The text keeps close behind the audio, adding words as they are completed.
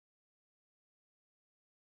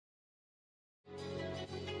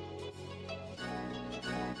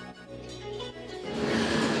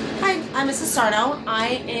I'm Mrs. Sarno.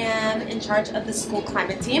 I am in charge of the school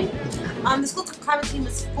climate team. The school climate team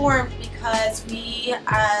was formed because we,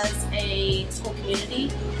 as a school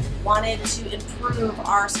community, wanted to improve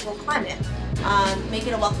our school climate, make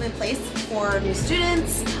it a welcoming place for new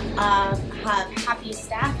students, have happy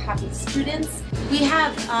staff, happy students. We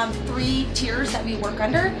have 3 tiers that we work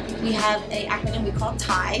under. We have an acronym we call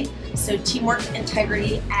TIE, so Teamwork,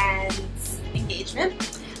 Integrity, and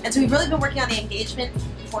Engagement. And so we've really been working on the engagement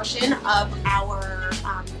portion of our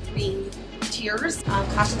 3 tiers.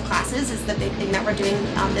 Clash of the Classes is the big thing that we're doing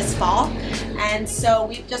this fall. And so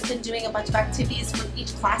we've just been doing a bunch of activities for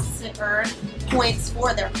each class to earn points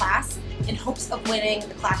for their class in hopes of winning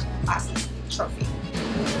the Clash of the Classes trophy.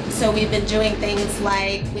 So we've been doing things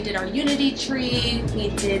like, we did our unity tree, we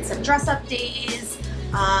did some dress up days,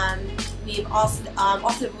 we've also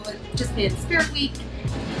participated in Spirit Week.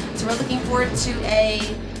 So we're looking forward to a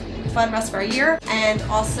fun rest of our year, and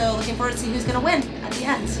also looking forward to see who's going to win at the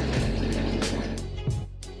end.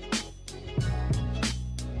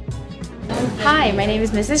 Hi, my name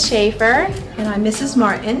is Mrs. Schaefer. And I'm Mrs.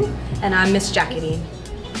 Martin. And I'm Miss Jacqueline.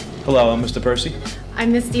 Hello, I'm Mr. Percy.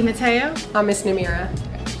 I'm Miss DiMatteo. I'm Miss Namira.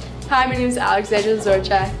 Hi, my name is Alexandra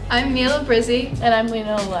Zorchak. I'm Mila Brizzi. And I'm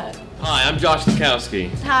Lena Olet. Hi, I'm Josh Lukowski.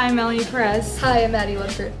 Hi, I'm Melanie Perez. Hi, I'm Maddie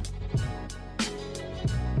Ludford.